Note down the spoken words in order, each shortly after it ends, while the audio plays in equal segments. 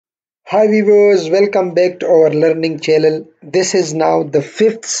Hi viewers, welcome back to our learning channel. This is now the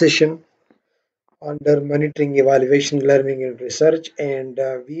fifth session under monitoring, evaluation, learning and research, and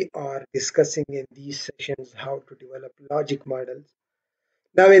we are discussing in these sessions how to develop logic models.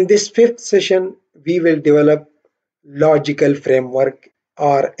 Now in this fifth session, we will develop logical framework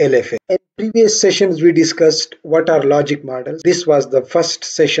or LFA. In previous sessions, we discussed what are logic models. This was the first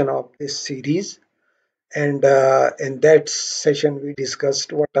session of this series, and in that session, we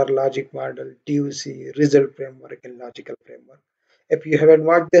discussed what are logic model, TUC, result framework, and logical framework. If you haven't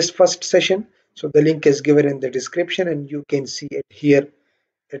watched this first session, so the link is given in the description and you can see it here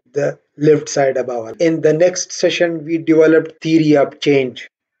at the left side above. In the next session, we developed theory of change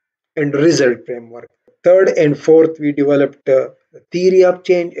and result framework. Third and fourth, we developed theory of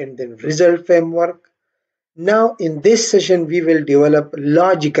change and then result framework. Now in this session we will develop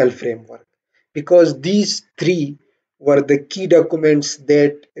logical framework because these three were the key documents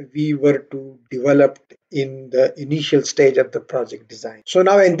that we were to develop in the initial stage of the project design. So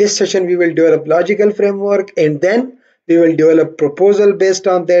now in this session we will develop logical framework and then we will develop proposal based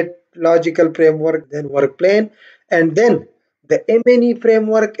on that logical framework, then work plan, and then the M&E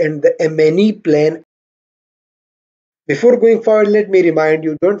framework and the M&E plan. Before going forward, let me remind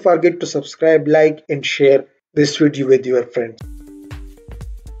you, don't forget to subscribe, like and share this video with your friends.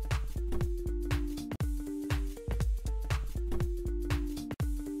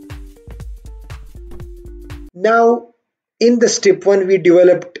 Now in the step one we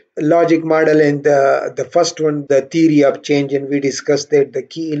developed logic model, and the first one, the theory of change, and we discussed that the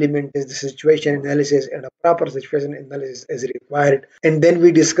key element is the situation analysis and a proper situation analysis is required, and then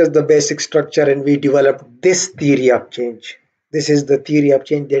we discussed the basic structure and we developed this theory of change. This is the theory of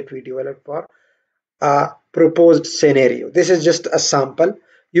change that we developed for a proposed scenario. This is just a sample.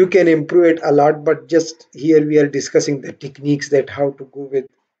 You can improve it a lot, but just here we are discussing the techniques that how to go with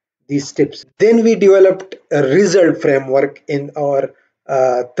these steps. Then we developed a result framework in our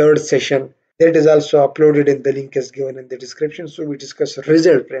third session. That is also uploaded in the link is given in the description. So we discussed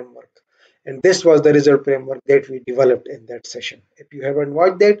result framework, and this was the result framework that we developed in that session. If you haven't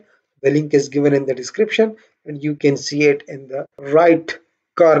watched that, the link is given in the description and you can see it in the right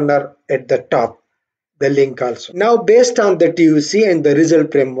corner at the top, the link also. Now based on the TUC and the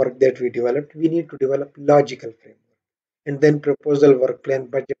result framework that we developed, we need to develop logical framework and then proposal, work plan,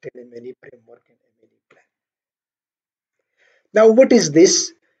 budget, and M&E framework and M&E plan. Now what is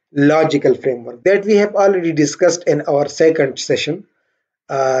this logical framework? That we have already discussed in our second session.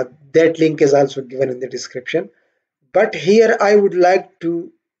 That link is also given in the description. But here I would like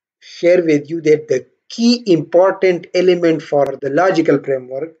to share with you that the key important element for the logical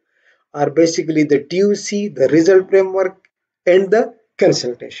framework are basically the TUC, the result framework, and the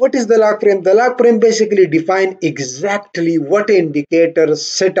consultation. What is the log frame? The log frame basically define exactly what indicators,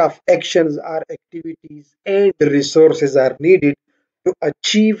 set of actions or activities and resources are needed to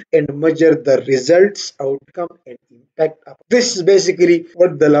achieve and measure the results, outcome, and impact of. This is basically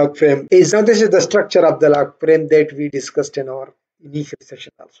what the log frame is. Now this is the structure of the log frame that we discussed in our initial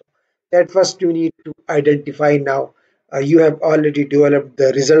session also. At first you need to identify now. You have already developed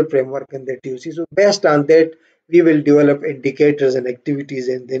the result framework and the TUC. So based on that, we will develop indicators and activities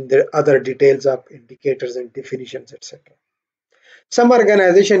and then the other details of indicators and definitions, etc. Some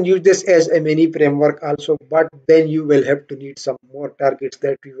organization use this as a mini framework also, but then you will have to need some more targets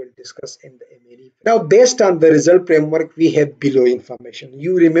that we will discuss in the M&E. Now, based on the result framework, we have below information.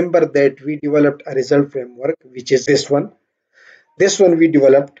 You remember that we developed a result framework, which is this one. This one we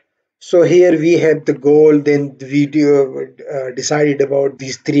developed. So here we have the goal, then we decided about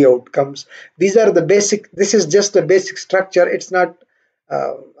these three outcomes. These are the basic, this is just a basic structure. It's not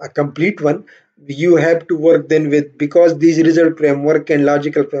a complete one. You have to work then with, because these result framework and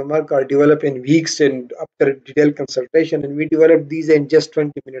logical framework are developed in weeks and after detailed consultation, and we developed these in just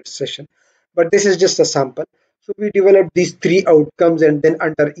 20-minute session. But this is just a sample. So we developed these three outcomes, and then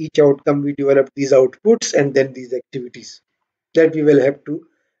under each outcome we developed these outputs and then these activities that we will have to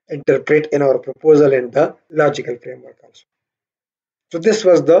interpret in our proposal and the logical framework also. So this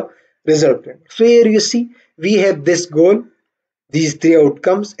was the result framework. So here you see we have this goal, these three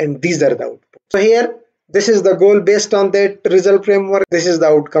outcomes, and these are the outputs. So here this is the goal based on that result framework. This is the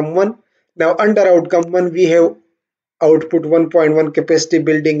outcome one. Now under outcome one we have output 1.1 capacity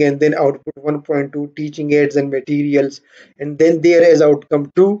building, and then output 1.2 teaching aids and materials, and then there is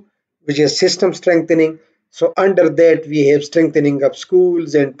outcome 2 which is system strengthening. So under that we have strengthening of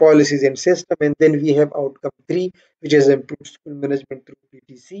schools and policies and system, and then we have outcome 3 which is improved school management through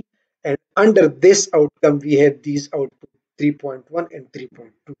PTC, and under this outcome we have these output 3.1 and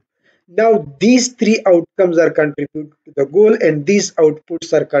 3.2. Now these three outcomes are contributing to the goal, and these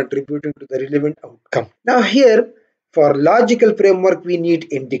outputs are contributing to the relevant outcome. Now here, for logical framework, we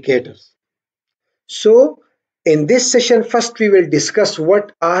need indicators. So in this session, first we will discuss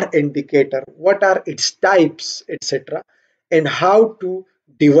what are indicators, what are its types, etc., and how to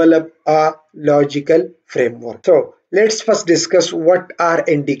develop a logical framework. So let's first discuss what are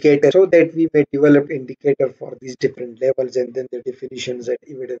indicators so that we may develop indicator for these different levels, and then the definitions and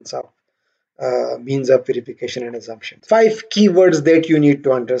evidence of means of verification and assumptions. Five keywords that you need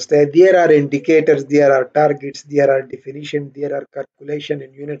to understand. There are indicators, there are targets, there are definition, there are calculation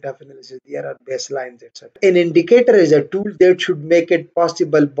and unit of analysis, there are baselines, etc. An indicator is a tool that should make it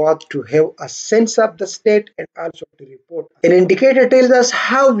possible both to have a sense of the state and also to report. An indicator tells us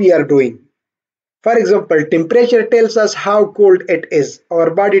how we are doing. For example, temperature tells us how cold it is, our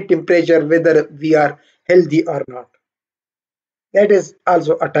body temperature, whether we are healthy or not. That is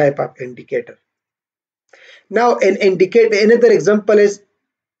also a type of indicator. Now, another example is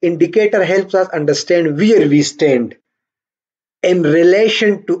indicator helps us understand where we stand in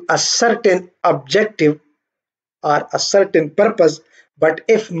relation to a certain objective or a certain purpose, but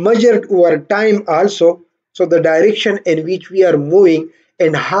if measured over time also, so the direction in which we are moving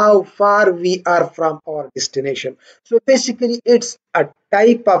and how far we are from our destination. So basically it's a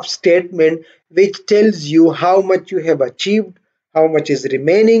type of statement which tells you how much you have achieved, how much is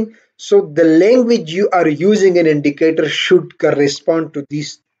remaining. So the language you are using an indicator should correspond to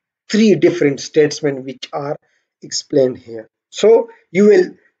these three different statements which are explained here. So you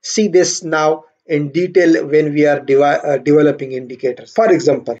will see this now in detail when we are developing indicators. For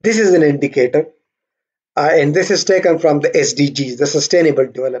example, this is an indicator, and this is taken from the SDGs, the Sustainable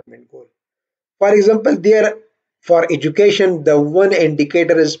Development Goal. For example, there for education, the one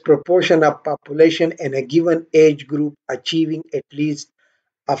indicator is proportion of population in a given age group achieving at least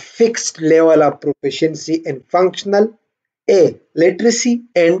a fixed level of proficiency in functional A. Literacy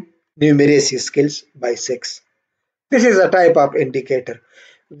and numeracy skills by sex. This is a type of indicator,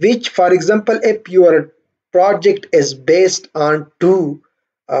 which, for example, if your project is based on to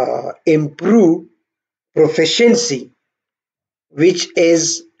improve proficiency, which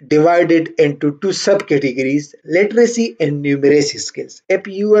is divided into two subcategories, literacy and numeracy skills. If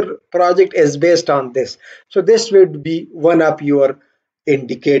your project is based on this, so this would be one of your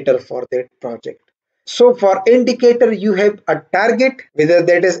indicator for that project. So for indicator, you have a target, whether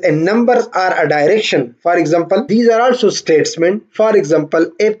that is a numbers or a direction. For example, these are also statements. For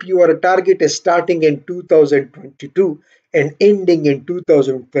example, if your target is starting in 2022 and ending in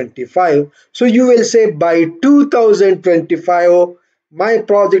 2025, so you will say by 2025, my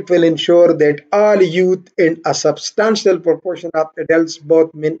project will ensure that all youth and a substantial proportion of adults,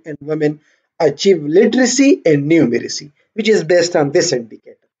 both men and women, achieve literacy and numeracy, which is based on this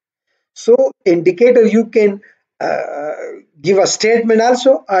indicator. So indicator you can uh, give a statement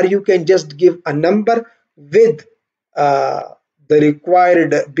also, or you can just give a number with uh, the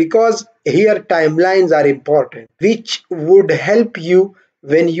required, because here timelines are important, which would help you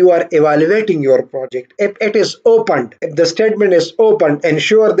when you are evaluating your project. If it is opened, if the statement is open,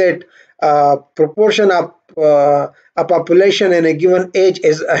 ensure that proportion of a population in a given age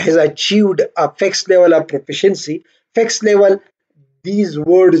has achieved a fixed level of proficiency. Fixed level, these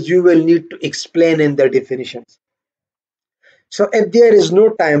words you will need to explain in the definitions. So if there is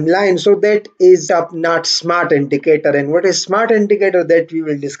no timeline, so that is a not smart indicator. And what is smart indicator, that we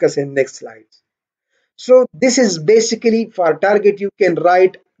will discuss in next slides. So this is basically for target. You can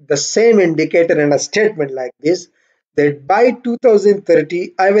write the same indicator in a statement like this, that by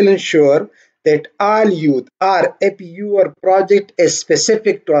 2030 I will ensure that all youth, or if your project is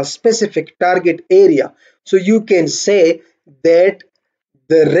specific to a specific target area, so you can say that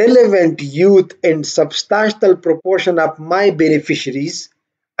the relevant youth in substantial proportion of my beneficiaries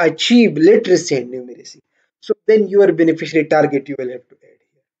achieve literacy and numeracy. So then your beneficiary target you will have to add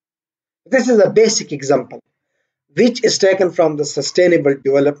here. This is a basic example which is taken from the Sustainable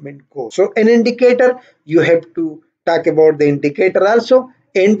Development Goal. So an indicator, you have to talk about the indicator also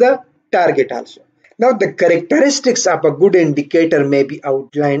and the target also. Now the characteristics of a good indicator may be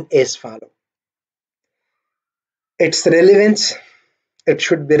outlined as follows. Its relevance. It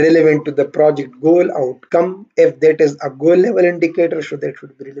should be relevant to the project goal outcome. If that is a goal level indicator, so that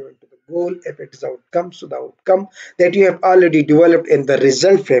should be relevant to the goal. If it is outcome, so the outcome that you have already developed in the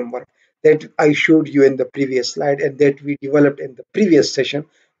result framework that I showed you in the previous slide, and that we developed in the previous session,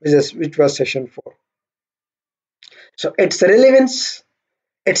 which was session 4. So its relevance,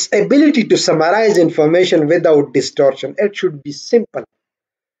 its ability to summarize information without distortion. It should be simple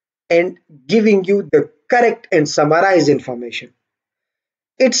and giving you the correct and summarized information.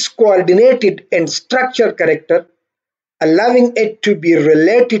 its coordinated and structured character, allowing it to be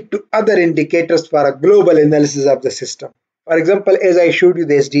related to other indicators for a global analysis of the system. For example, as I showed you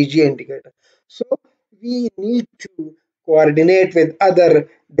the SDG indicator. So we need to coordinate with other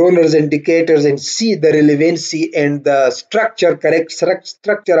donors indicators and see the relevancy and the structure of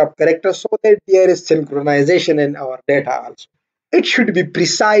character so that there is synchronization in our data also. It should be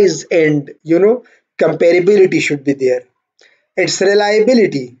precise and comparability should be there. Its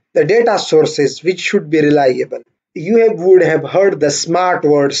reliability, the data sources which should be reliable. Would have heard the smart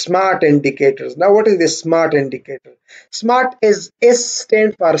word, smart indicators. Now, what is the smart indicator? Smart is S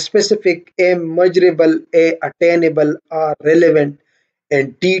stand for specific, M measurable, A attainable or relevant,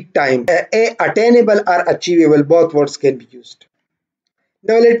 and T time. A attainable or achievable, both words can be used.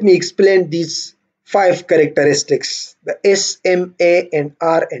 Now, let me explain these five characteristics, the S, M, A, and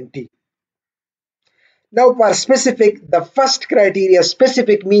R, and T. Now, for specific, the first criteria,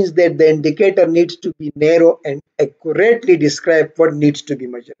 specific means that the indicator needs to be narrow and accurately describe what needs to be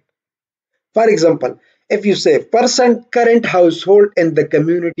measured. For example, if you say person current household in the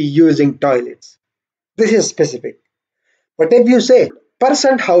community using toilets, this is specific. But if you say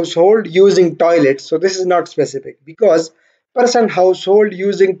person household using toilets, so this is not specific because person household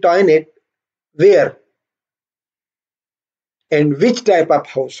using toilet where and which type of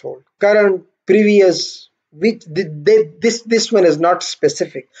household, current, previous, which this one is not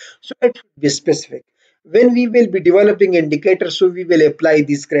specific, so it should be specific. When we will be developing indicators, so we will apply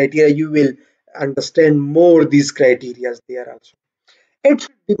these criteria, you will understand more these criteria there also. It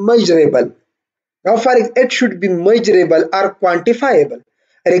should be measurable. Now, for it should be measurable or quantifiable.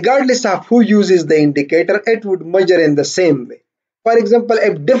 Regardless of who uses the indicator, it would measure in the same way. For example,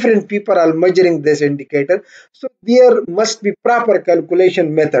 if different people are measuring this indicator, so there must be proper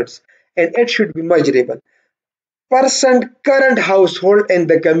calculation methods and it should be measurable. Person current household in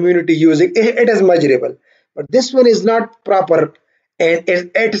the community using it is measurable, but this one is not proper and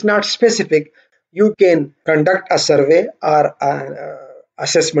it is not specific. You can conduct a survey or an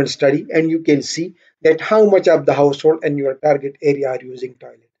assessment study and you can see that how much of the household in your target area are using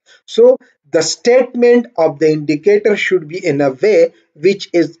toilet. So the statement of the indicator should be in a way which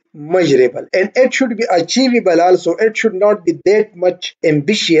is measurable and it should be achievable also. It should not be that much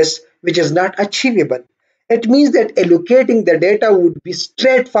ambitious which is not achievable. It means that allocating the data would be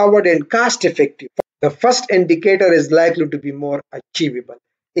straightforward and cost effective. The first indicator is likely to be more achievable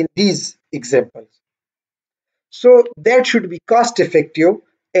in these examples. So that should be cost effective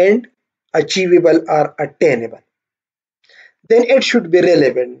and achievable or attainable. Then it should be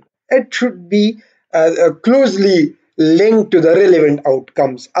relevant. It should be closely linked to the relevant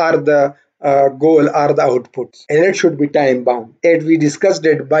outcomes or the goal or the outputs, and it should be time bound. And we discussed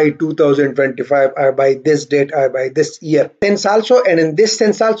it by 2025 or by this date or by this year. Sense also, and in this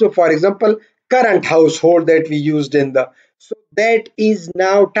sense also, for example, current household that we used in the, so that is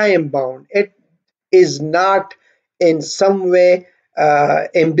now time bound. It is not in some way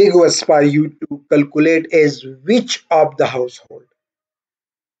ambiguous for you to calculate as which of the household.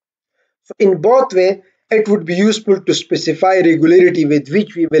 So in both way, it would be useful to specify regularity with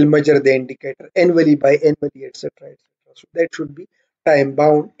which we will measure the indicator, annually by annually, etc. So that should be time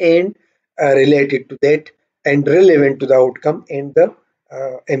bound and related to that and relevant to the outcome and the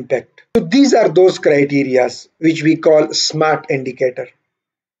impact. So these are those criteria which we call SMART indicator.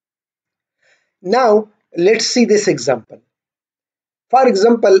 Now let's see this example. For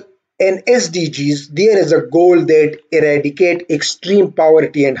example, in SDGs, there is a goal that eradicate extreme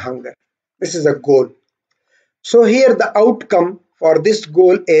poverty and hunger. This is a goal. So here the outcome for this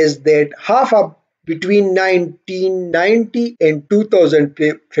goal is that half of between 1990 and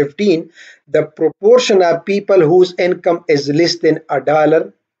 2015, the proportion of people whose income is less than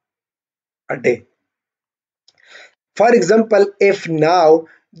 $1 a day. For example, if now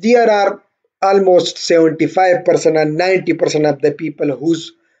there are almost 75% and 90% of the people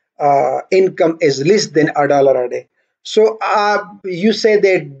whose income is less than $1 a day. So you say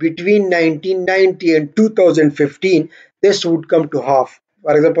that between 1990 and 2015, this would come to half,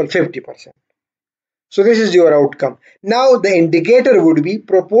 for example, 50%. So this is your outcome. Now the indicator would be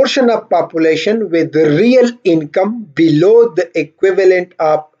proportion of population with the real income below the equivalent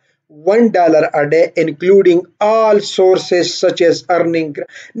of $1 a day, including all sources such as earning.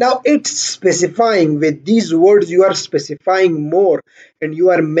 Now it's specifying with these words, you are specifying more and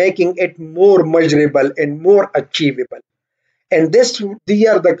you are making it more measurable and more achievable. And this these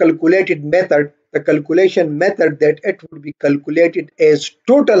are the calculated method, the calculation method that it would be calculated as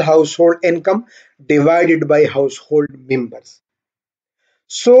total household income divided by household members.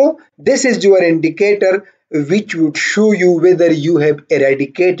 So this is your indicator which would show you whether you have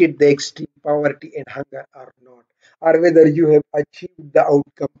eradicated the extreme poverty and hunger or not, or whether you have achieved the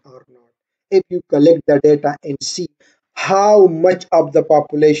outcome or not. If you collect the data and see how much of the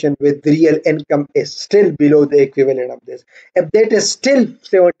population with real income is still below the equivalent of this, if that is still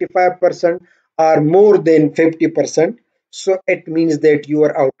 75% or more than 50%, so it means that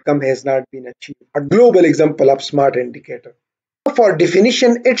your outcome has not been achieved. A global example of smart indicator. For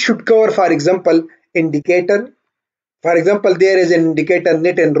definition, it should cover, for example, indicator. For example, there is an indicator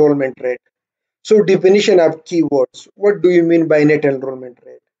net enrollment rate. So definition of keywords. What do you mean by net enrollment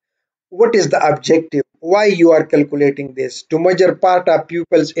rate? What is the objective? Why you are calculating this? To measure part of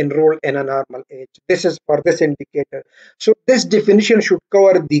pupils enrolled in a normal age. This is for this indicator. So this definition should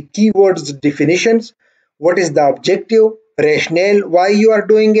cover the keywords definitions. What is the objective? Rationale, why you are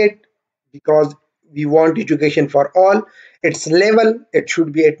doing it? Because we want education for all. Its level, it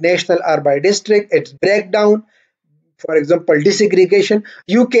should be at national or by district. Its breakdown, for example, desegregation.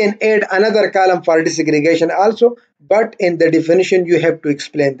 You can add another column for desegregation also, but in the definition you have to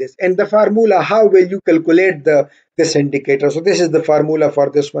explain this. And the formula, how will you calculate this indicator? So this is the formula for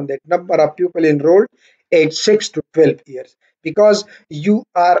this one, that number of people enrolled age 6 to 12 years, because you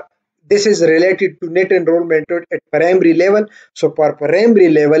are, this is related to net enrollment rate at primary level. So for primary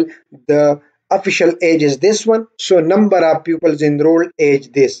level, the official age is this one. So number of pupils enrolled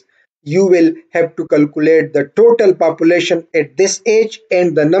age this, you will have to calculate the total population at this age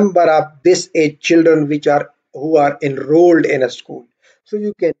and the number of this age children which are who are enrolled in a school. So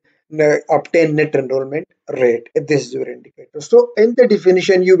you can obtain net enrollment rate. This is your indicator. So in the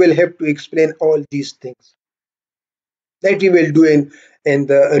definition, you will have to explain all these things that you will do in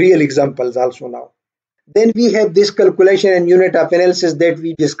the real examples also now. Then we have this calculation and unit of analysis that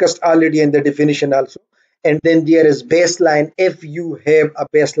we discussed already in the definition also. And then there is baseline. If you have a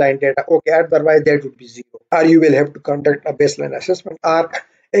baseline data, okay, otherwise that would be zero. Or you will have to conduct a baseline assessment. Or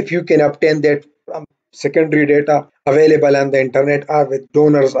if you can obtain that from secondary data available on the internet, or with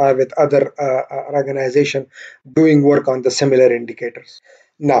donors or with other organization doing work on the similar indicators.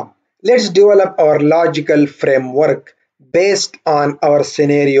 Now, let's develop our logical framework based on our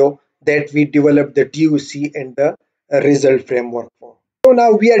scenario that we developed the TUC and the result framework for. So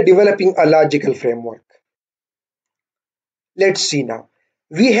now we are developing a logical framework. Let's see now.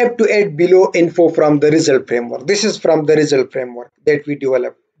 We have to add below info from the result framework. This is from the result framework that we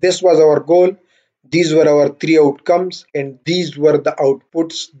developed. This was our goal. These were our three outcomes, and these were the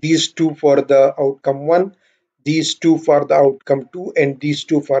outputs. These two for the outcome one, these two for the outcome two, and these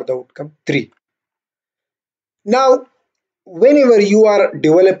two for the outcome three. Now, whenever you are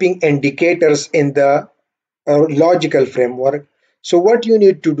developing indicators in the logical framework, so what you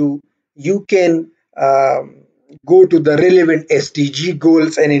need to do, you can go to the relevant SDG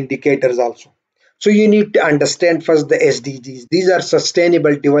goals and indicators also. So you need to understand first the SDGs. These are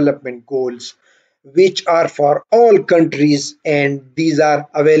sustainable development goals which are for all countries, and these are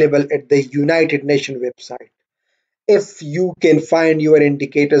available at the United Nations website. If you can find your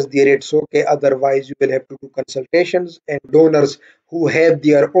indicators there, it's okay. Otherwise, you will have to do consultations and donors who have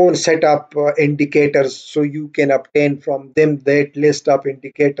their own setup indicators. So you can obtain from them that list of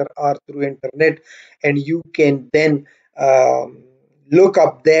indicator or through internet, and you can then look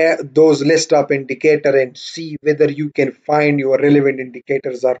up there those list of indicator and see whether you can find your relevant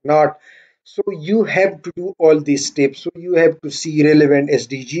indicators or not. So you have to do all these steps. So you have to see relevant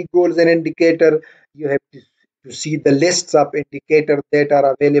SDG goals and indicator. You have to see the lists of indicators that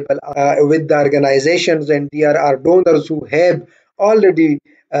are available with the organizations, and there are donors who have already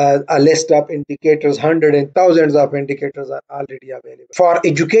a list of indicators. Hundreds and thousands of indicators are already available. For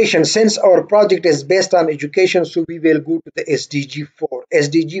education, since our project is based on education, so we will go to the SDG 4.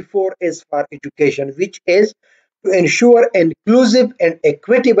 SDG 4 is for education, which is to ensure inclusive and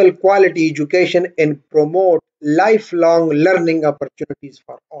equitable quality education and promote lifelong learning opportunities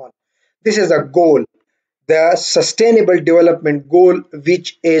for all. This is a goal, the sustainable development goal,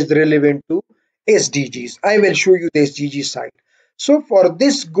 which is relevant to SDGs. I will show you the SDG side. So for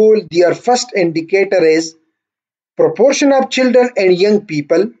this goal, their first indicator is proportion of children and young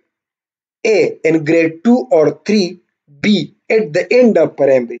people, A, in grade 2 or 3, B, at the end of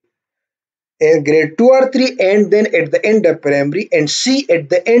primary, grade 2 or 3, and then at the end of primary, and C, at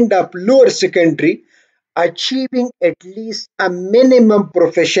the end of lower secondary, achieving at least a minimum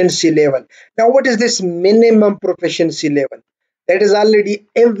proficiency level. Now, what is this minimum proficiency level? That is, already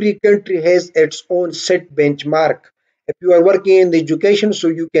every country has its own set benchmark. If you are working in the education, so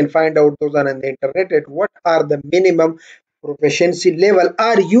you can find out those on the internet at what are the minimum proficiency level,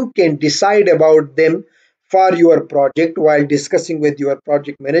 or you can decide about them for your project while discussing with your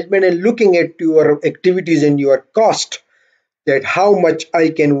project management and looking at your activities and your cost, that how much I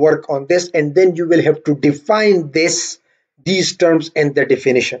can work on this, and then you will have to define these terms and the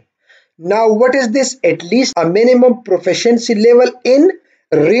definition. Now, what is this? At least a minimum proficiency level in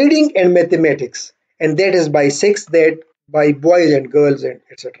reading and mathematics, and that is by six, that by boys and girls and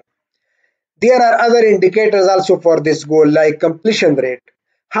etc. There are other indicators also for this goal, like completion rate.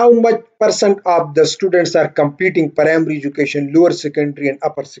 How much percent of the students are completing primary education, lower secondary, and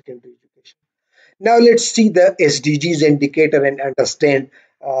upper secondary education? Now let's see the SDGs indicator and understand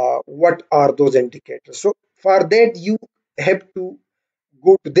what are those indicators. So for that you have to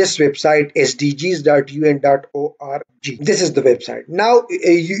go to this website, sdgs.un.org. This is the website. Now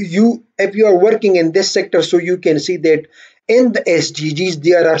you if you are working in this sector, so you can see that in the SDGs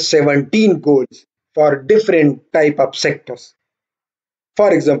there are 17 goals for different type of sectors.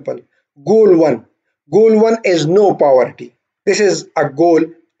 For example, goal 1. Goal 1 is no poverty. This is a goal,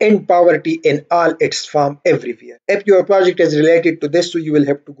 end poverty in all its form everywhere. If your project is related to this, so you will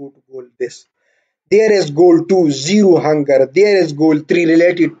have to go to goal this. There is goal 2, zero hunger. There is goal 3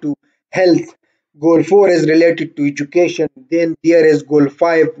 related to health. Goal 4 is related to education. Then there is goal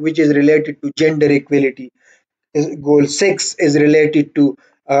 5, which is related to gender equality. Goal 6 is related to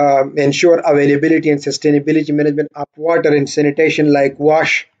ensure availability and sustainability management of water and sanitation like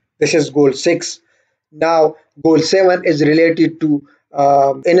wash. This is goal 6. Now, goal 7 is related to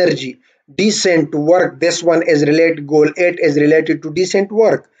energy, decent work. This one is related, goal 8 is related to decent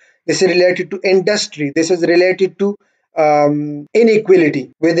work. This is related to industry. This is related to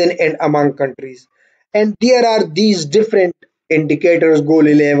inequality within and among countries. And there are these different indicators, goal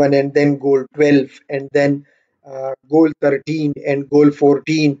 11 and then goal 12 and then goal 13 and goal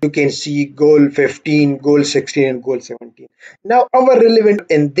 14. You can see goal 15, goal 16 and goal 17. Now our relevant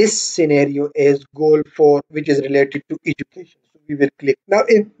in this scenario is goal 4, which is related to education. So we will click. Now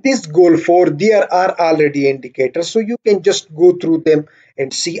in this goal 4 there are already indicators, so you can just go through them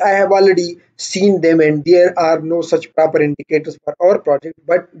and see. I have already seen them and there are no such proper indicators for our project,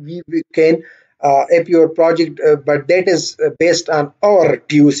 but we can if your project, but that is based on our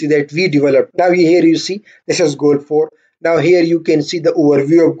TUC that we developed. Now here you see this is goal 4. Now here you can see the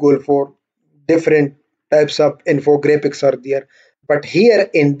overview of goal 4. Different types of infographics are there. But here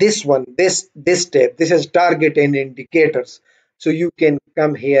in this one, this tab, this is target and indicators. So you can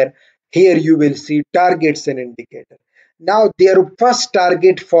come here. Here you will see targets and indicator. Now their first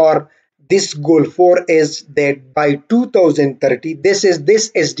target for this goal 4 is that by 2030, this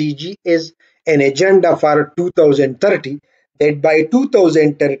SDG is an agenda for 2030, that by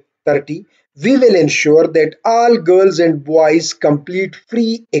 2030 we will ensure that all girls and boys complete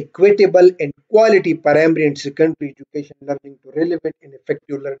free, equitable and quality primary and secondary education learning to relevant and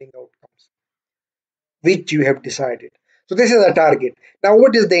effective learning outcomes which you have decided. So this is a target. Now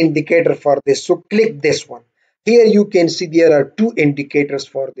what is the indicator for this? So click this one. Here you can see there are two indicators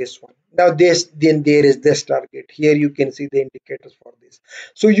for this one. Now then there is this target. Here you can see the indicators for this.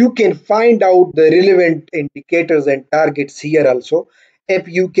 So you can find out the relevant indicators and targets here also. If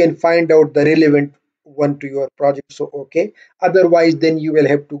you can find out the relevant one to your project, so okay. Otherwise then you will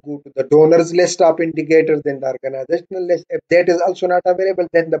have to go to the donors list of indicators, then the organizational list. If that is also not available,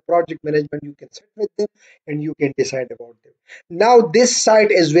 then the project management, you can sit with them and you can decide about them. Now this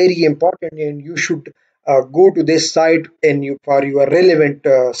site is very important and you should go to this site and you for your relevant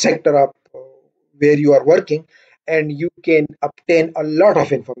sector of where you are working, and you can obtain a lot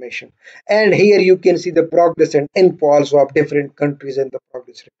of information. And here you can see the progress and info also of different countries in the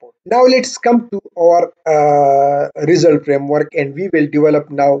progress report. Now let's come to our result framework, and we will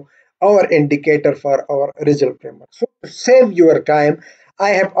develop now our indicator for our result framework. So to save your time, I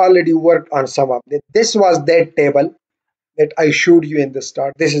have already worked on some of it. This was that table that I showed you in the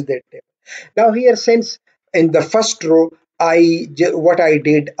start. This is that table. Now here, since in the first row, what I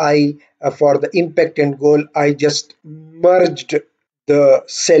did, I for the impact and goal, I just merged the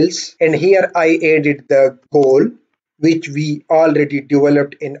cells, and here I added the goal which we already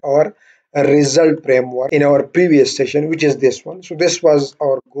developed in our result framework in our previous session, which is this one. So this was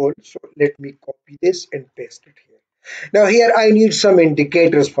our goal. So let me copy this and paste it here. Now here I need some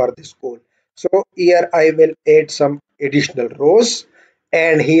indicators for this goal. So here I will add some additional rows,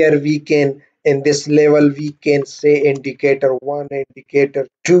 and here we can, in this level, we can say indicator 1, indicator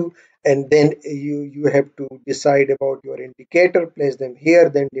 2, and then you have to decide about your indicator, place them here,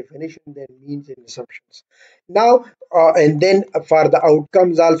 then definition, then means and assumptions. Now and then for the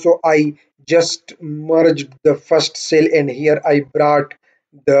outcomes also, I just merged the first cell, and here I brought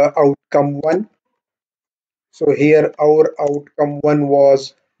the outcome 1. So here our outcome 1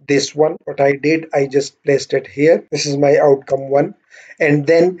 was this one. What I did, I just placed it here. This is my outcome one. And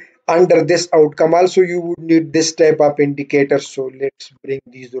then under this outcome also you would need this type of indicator. So let's bring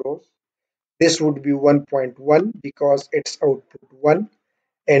these rows. This would be 1.1 because it's output 1,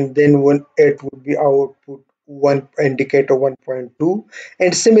 and then when it would be output 1 indicator 1.2.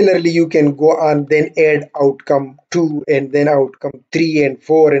 And similarly you can go on, then add outcome 2 and then outcome 3 and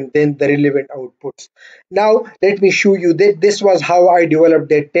 4 and then the relevant outputs. Now let me show you that this was how I developed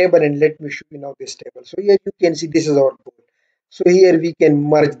that table, and let me show you now this table. So here you can see this is our goal. So here we can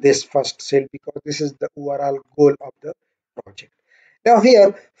merge this first cell because this is the overall goal of the project. Now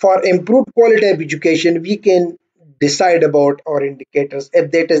here, for improved quality of education, we can decide about our indicators.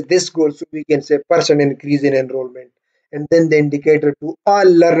 If that is this goal, so we can say percent increase in enrollment. And then the indicator to all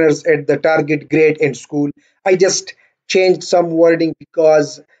learners at the target grade in school. I just changed some wording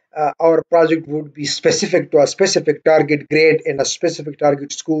because our project would be specific to a specific target grade in a specific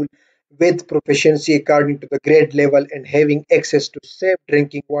target school, with proficiency according to the grade level and having access to safe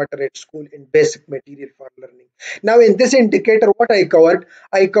drinking water at school and basic material for learning. Now, in this indicator, what I covered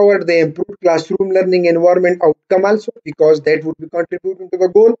the improved classroom learning environment outcome also, because that would be contributing to the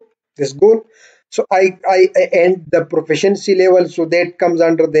goal, this goal. So I end the proficiency level, so that comes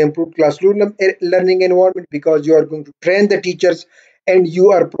under the improved classroom learning environment, because you are going to train the teachers and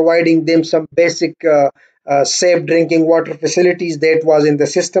you are providing them some basic safe drinking water facilities. That was in the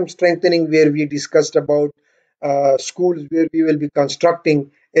system strengthening, where we discussed about schools where we will be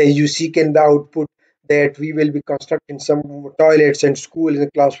constructing, you seek in the output that we will be constructing some toilets and schools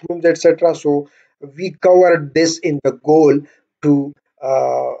and classrooms, etc. So we covered this in the goal to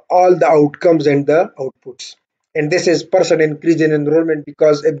all the outcomes and the outputs. And this is percent increase in enrollment,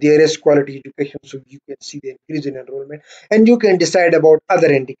 because if there is quality education, so you can see the increase in enrollment, and you can decide about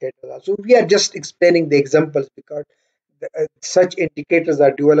other indicators. So we are just explaining the examples because such indicators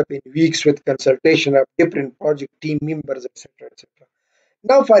are developed in weeks with consultation of different project team members, etc., etc.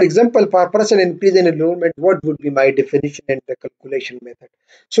 Now, for example, for person increase in enrollment, what would be my definition and the calculation method?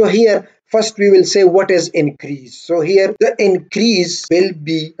 So here, first we will say what is increase. So here, the increase will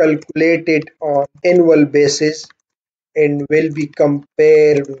be calculated on annual basis and will be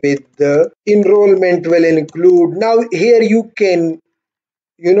compared with the enrollment will include. Now here you can,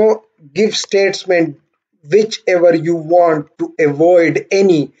 you know, give statement whichever you want to avoid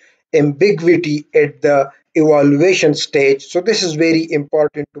any ambiguity at the evaluation stage. So this is very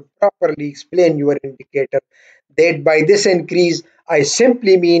important to properly explain your indicator, that by this increase I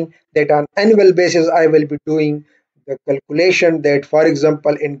simply mean that on annual basis I will be doing the calculation that, for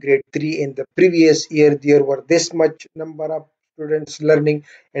example, in grade 3 in the previous year there were this much number of students learning,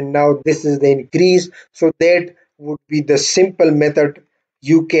 and now this is the increase. So that would be the simple method.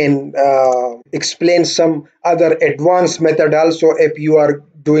 You can explain some other advanced method also if you are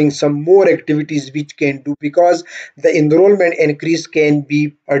doing some more activities which can do, because the enrollment increase can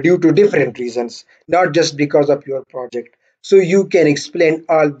be due to different reasons, not just because of your project. So you can explain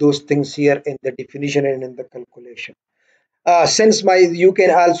all those things here in the definition and in the calculation. Since my, you can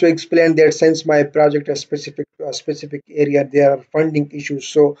also explain that since my project is specific to a specific area, there are funding issues.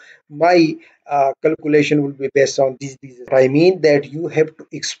 So my calculation will be based on these. I mean that you have to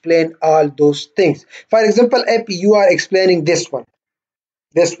explain all those things. For example, if you are explaining this one,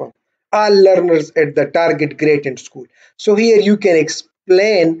 all learners at the target grade in school. So here you can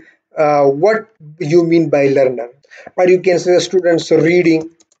explain what you mean by learner, or you can say students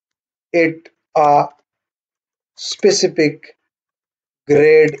reading at a specific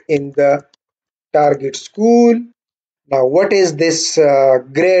grade in the target school. Now, what is this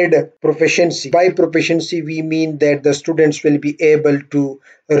grade proficiency? By proficiency, we mean that the students will be able to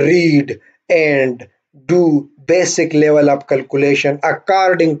read and do basic level of calculation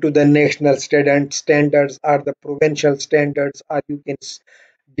according to the national standards or the provincial standards, or you can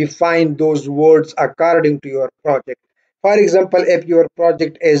define those words according to your project. For example, if your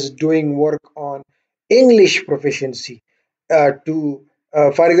project is doing work on English proficiency,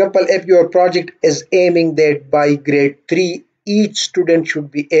 for example, if your project is aiming that by grade 3, each student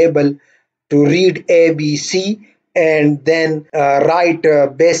should be able to read ABC and then write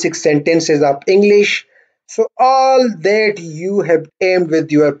basic sentences of English. So all that you have aimed with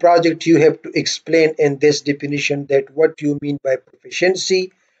your project, you have to explain in this definition that what you mean by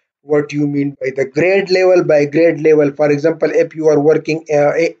proficiency, what you mean by the grade level. By grade level, for example, if you are working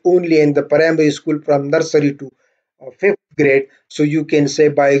only in the primary school from nursery to fifth grade, so you can say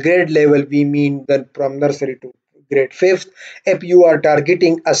by grade level we mean that from nursery to grade fifth. If you are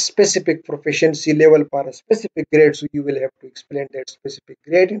targeting a specific proficiency level for a specific grade, so you will have to explain that specific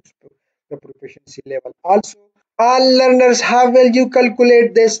grade and the proficiency level also. All learners, how will you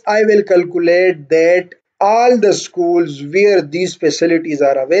calculate this? I will calculate that all the schools where these facilities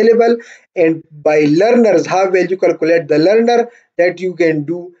are available, and by learners, how will you calculate the learner? That you can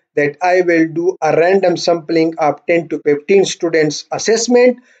do that, I will do a random sampling of 10 to 15 students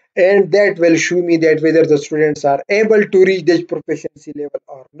assessment, and that will show me that whether the students are able to reach this proficiency level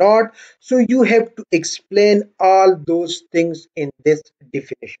or not. So you have to explain all those things in this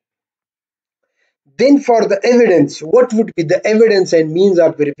definition. Then for the evidence, what would be the evidence and means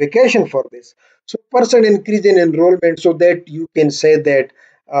of verification for this? So percent increase in enrollment, so that you can say that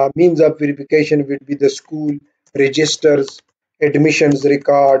means of verification would be the school registers, admissions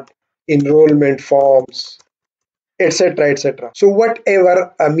record, enrollment forms, etc., etc. So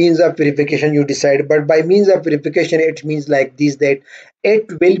whatever means of verification you decide, but by means of verification it means like this, that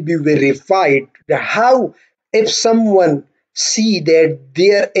it will be verified. How? If someone see that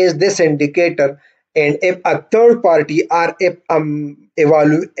there is this indicator, and if a third party, or if any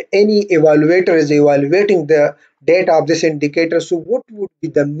evaluator is evaluating the data of this indicator, so what would be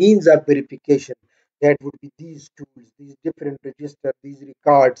the means of verification? That would be these tools, these different registers, these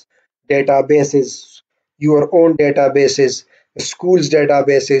records, databases, your own databases, schools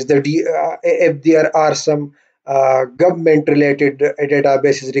databases, if there are some government related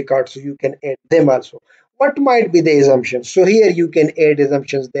databases records, so you can add them also. What might be the assumptions? So here you can add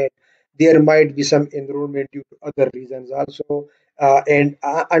assumptions that there might be some enrollment due to other reasons also, and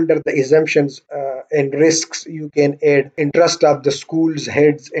under the assumptions and risks, you can add interest of the schools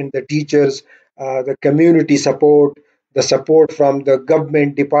heads and the teachers, the community support, the support from the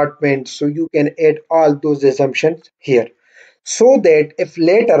government department. So you can add all those assumptions here, so that if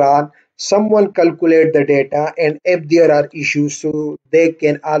later on someone calculate the data, and if there are issues, so they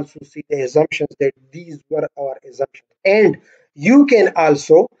can also see the assumptions that these were our assumptions. And you can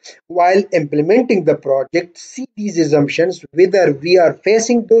also, while implementing the project, see these assumptions whether we are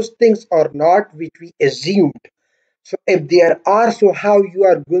facing those things or not which we assumed. So if there are, so how you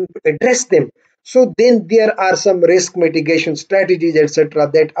are going to address them? So then there are some risk mitigation strategies,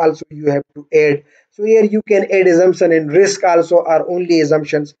 etc., that also you have to add. So here you can add assumption, and risk also are only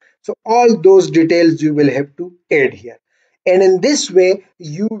assumptions. So all those details you will have to add here. And in this way,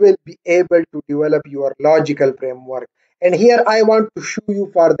 you will be able to develop your logical framework. And here I want to show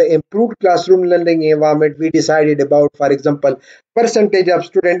you for the improved classroom learning environment, we decided about, for example, percentage of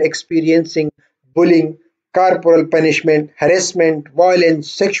student experiencing bullying, corporal punishment, harassment,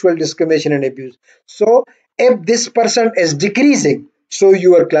 violence, sexual discrimination, and abuse. So, if this person is decreasing, so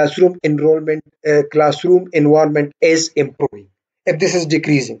your classroom environment is improving. If this is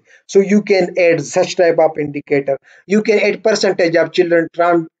decreasing, so you can add such type of indicator. You can add percentage of children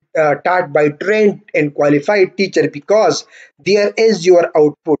taught by trained and qualified teacher, because there is your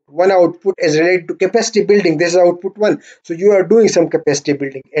output. One output is related to capacity building. This is output one. So you are doing some capacity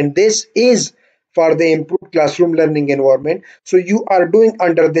building, and this is for the improved classroom learning environment. So you are doing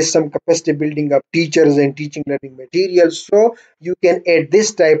under this some capacity building of teachers and teaching learning materials. So you can add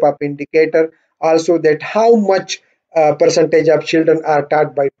this type of indicator also, that how much percentage of children are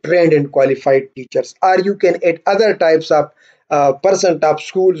taught by trained and qualified teachers. Or you can add other types of percent of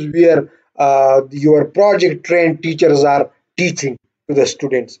schools where your project trained teachers are teaching to the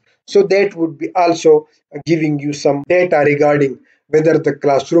students. So that would be also giving you some data regarding whether the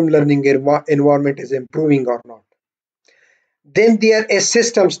classroom learning environment is improving or not. Then there is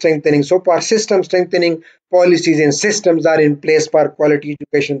system strengthening. So for system strengthening, policies and systems are in place for quality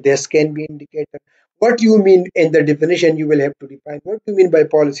education. This can be indicated. What you mean in the definition, you will have to define. What do you mean by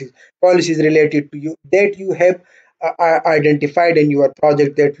policies? Policies related to you that you have identified in your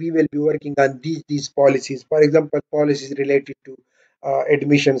project, that we will be working on these policies. For example, policies related to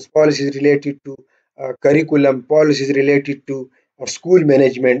admissions, policies related to curriculum, policies related to school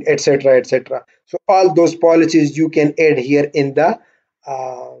management, etc., etc. So all those policies you can add here in the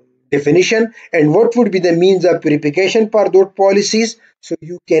uh, definition. And what would be the means of verification for those policies? So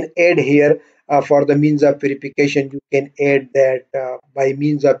you can add here for the means of verification, you can add that by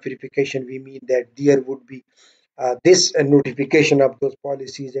means of verification we mean that there would be this notification of those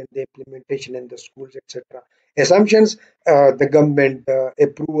policies and the implementation in the schools, etc. Assumptions, the government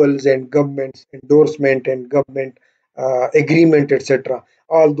approvals and government endorsement and government agreement, etc.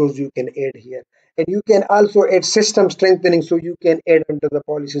 All those you can add here. And you can also add system strengthening. So you can add under the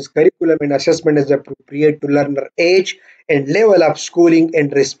policies curriculum and assessment is appropriate to learner age and level of schooling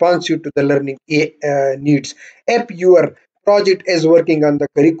and responsive to the learning needs. If your project is working on the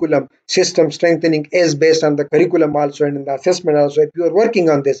curriculum, system strengthening is based on the curriculum also and in the assessment also. If you are working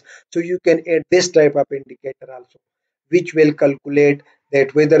on this, so you can add this type of indicator also, which will calculate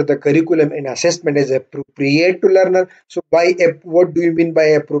that whether the curriculum and assessment is appropriate to learner. So what do you mean by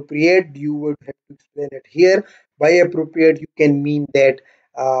appropriate? You would have to explain it here. By appropriate, you can mean that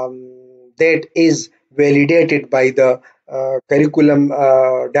that is validated by the curriculum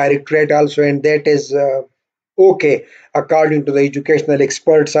directorate also, and that is okay according to the educational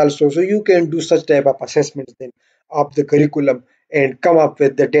experts also. So you can do such type of assessments then of the curriculum and come up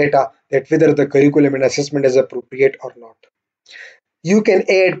with the data that whether the curriculum and assessment is appropriate or not. You can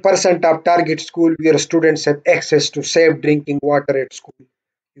add percent of target school where students have access to safe drinking water at school.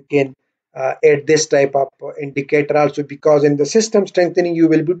 You can add this type of indicator also, because in the system strengthening you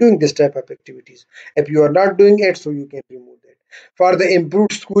will be doing this type of activities. If you are not doing it, so you can remove that. For the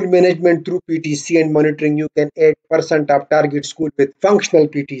improved school management through PTC and monitoring, you can add percent of target school with functional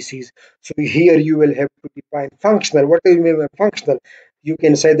PTCs. So here you will have to define functional. What do you mean by functional? You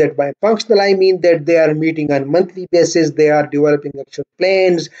can say that by functional, I mean that they are meeting on monthly basis, they are developing action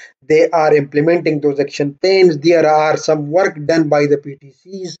plans, they are implementing those action plans, there are some work done by the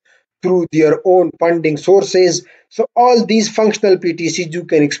PTCs through their own funding sources. So all these functional PTCs you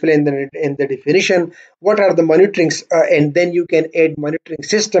can explain in the definition. What are the monitorings, and then you can add monitoring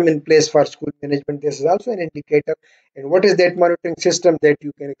system in place for school management. This is also an indicator. And what is that monitoring system that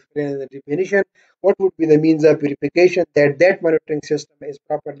you can explain in the definition? What would be the means of verification that that monitoring system is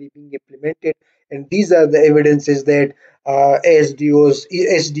properly being implemented? And these are the evidences that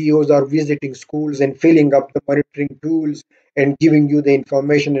SDOs are visiting schools and filling up the monitoring tools and giving you the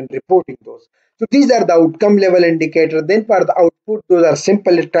information and reporting those. So these are the outcome level indicator. Then for the output, those are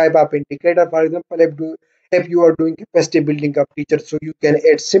simple type of indicator. For example, if you are doing capacity building of teachers, so you can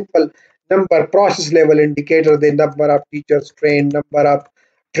add simple number process level indicator, the number of teachers trained, number of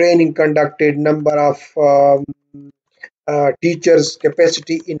training conducted, number of teachers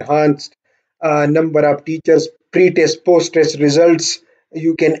capacity enhanced, number of teachers pre-test, post-test results.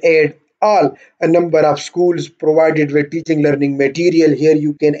 You can add all a number of schools provided with teaching learning material. Here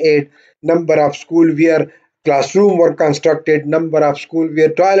you can add number of school where classroom were constructed, number of school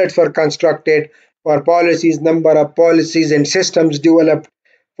where toilets were constructed. For policies, number of policies and systems developed.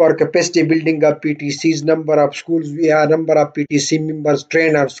 For capacity building of PTCs, number of schools we have, number of PTC members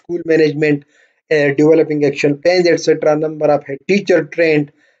trained or school management, developing action plans, etc. Number of head teacher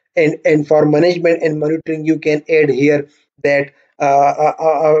trained, and for management and monitoring, you can add here that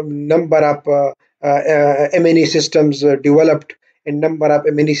number of M&E systems developed, and number of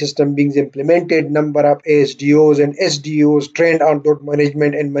M&E system being implemented, number of ASDOs and SDOs trained on those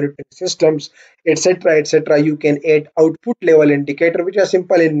management and monitoring systems, etc. etc. You can add output level indicator, which are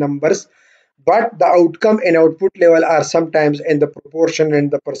simple in numbers, but the outcome and output level are sometimes in the proportion and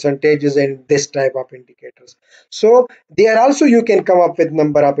the percentages and this type of indicators. So there also you can come up with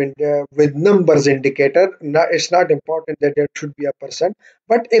number of with numbers indicator. Now, it's not important that it should be a percent,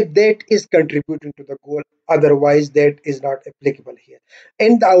 but if that is contributing to the goal, otherwise that is not applicable here.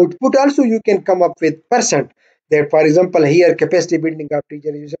 And the output also you can come up with percent, that for example here capacity building of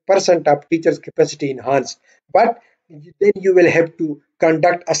teachers is a percent of teachers capacity enhanced, but then you will have to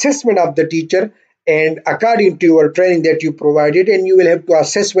conduct assessment of the teacher and according to your training that you provided, and you will have to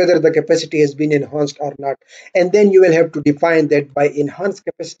assess whether the capacity has been enhanced or not. And then you will have to define that by enhanced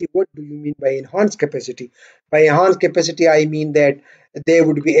capacity, what do you mean by enhanced capacity? By enhanced capacity, I mean that they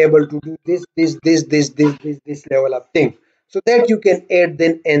would be able to do this level of thing, so that you can add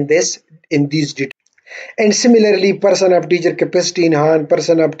then and this in these details. And similarly, person of teacher capacity enhanced,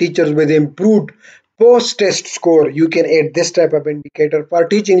 person of teachers with improved post-test score. You can add this type of indicator. For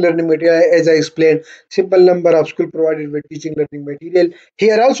teaching learning material, as I explained, simple number of school provided with teaching learning material.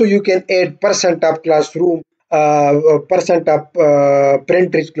 Here also you can add percent of classroom, percent of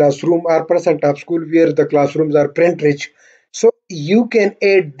print rich classroom, or percent of school where the classrooms are print rich. So you can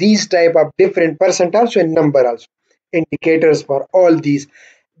add these type of different percent also and number also indicators for all these.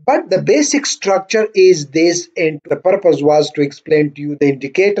 But the basic structure is this, and the purpose was to explain to you the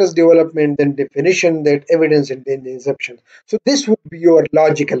indicators development, then definition, that evidence, and then the inception. So this would be your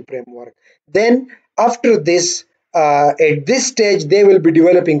logical framework. Then after this, at this stage, they will be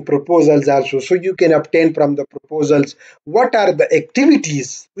developing proposals also. So you can obtain from the proposals what are the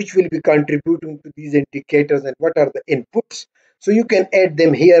activities which will be contributing to these indicators and what are the inputs. So you can add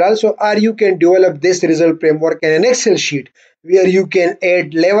them here also, or you can develop this result framework in an Excel sheet where you can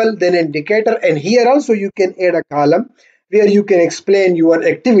add level, then indicator, and here also you can add a column where you can explain your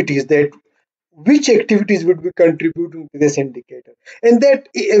activities, that which activities would be contributing to this indicator, and that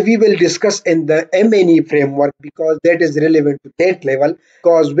we will discuss in the M&E framework, because that is relevant to that level.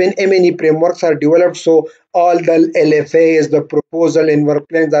 Because when M&E frameworks are developed, so all the LFAs, the proposal and work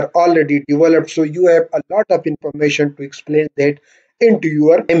plans are already developed, so you have a lot of information to explain that into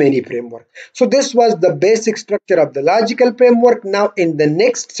your M&E framework. So this was the basic structure of the logical framework. Now in the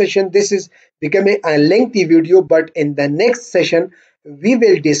next session, this is becoming a lengthy video, but in the next session, we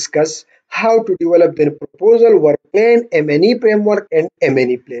will discuss how to develop the proposal, work plan, M&E framework, and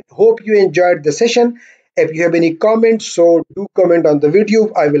M&E plan. Hope you enjoyed the session. If you have any comments, so do comment on the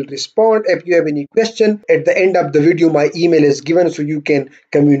video. I will respond. If you have any question, at the end of the video, my email is given, so you can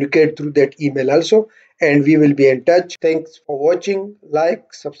communicate through that email also, and we will be in touch. Thanks for watching.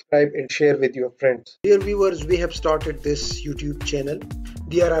 Like, subscribe, and share with your friends. Dear viewers, we have started this YouTube channel.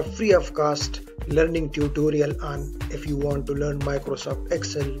 There are free of cost learning tutorial on if you want to learn Microsoft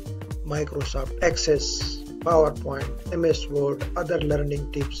Excel, Microsoft Access, PowerPoint, MS Word, other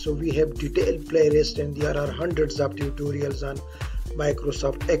learning tips. So we have detailed playlist, and there are hundreds of tutorials on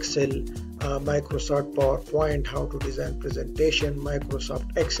Microsoft Excel, Microsoft PowerPoint, how to design presentation,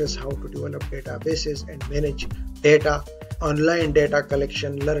 Microsoft Access, how to develop databases and manage data, online data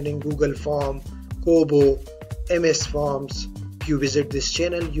collection, learning Google Form, KOBO, MS Forms. If you visit this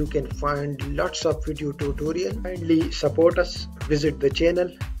channel, you can find lots of video tutorial. Kindly support us, visit the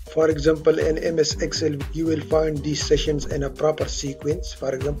channel. For example, in MS Excel, you will find these sessions in a proper sequence.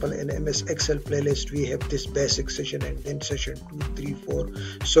 For example, in MS Excel playlist, we have this basic session and then session 2, 3, 4.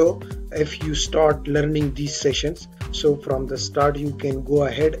 So if you start learning these sessions, so from the start, you can go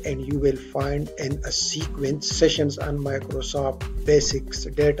ahead and you will find in a sequence sessions on Microsoft Basics,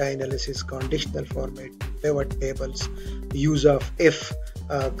 data analysis, conditional format, pivot tables, use of if,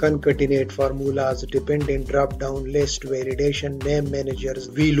 concatenate formulas, dependent drop down list, validation, name managers,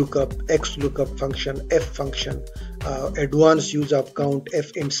 VLOOKUP, XLOOKUP function, F function, advanced use of count,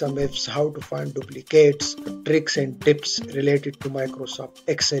 F in some ifs, how to find duplicates, tricks and tips related to Microsoft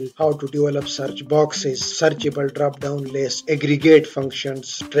Excel, how to develop search boxes, searchable drop down list, aggregate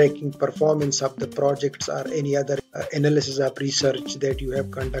functions, tracking performance of the projects or any other analysis of research that you have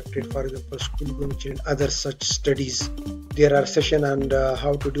conducted, for example, school function, other such studies. There are sessions on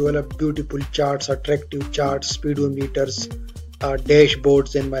how to develop beautiful charts, attractive charts, speedometers,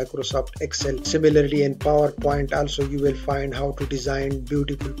 dashboards in Microsoft Excel. Similarly, in PowerPoint also you will find how to design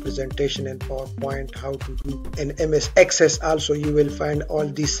beautiful presentation in PowerPoint, how to do in MS Access also you will find all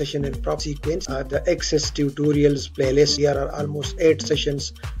these sessions in proper sequence. The Access tutorials playlist, there are almost 8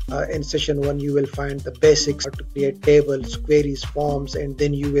 sessions. In session 1 you will find the basics, how to create tables, queries, forms, and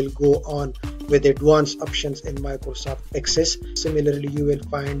then you will go on with advanced options in Microsoft Access. Similarly, you will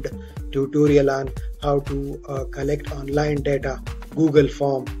find tutorial on how to collect online data, Google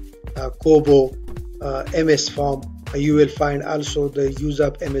Form, KOBO, MS Form. You will find also the use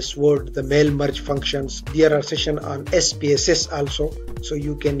of MS Word, the mail merge functions. There are sessions on SPSS also, so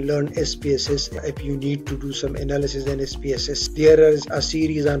you can learn SPSS if you need to do some analysis in SPSS. There is a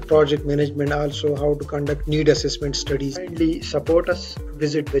series on project management also, how to conduct need assessment studies. Kindly support us,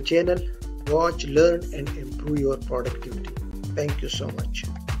 visit the channel, watch, learn, and improve your productivity. Thank you so much.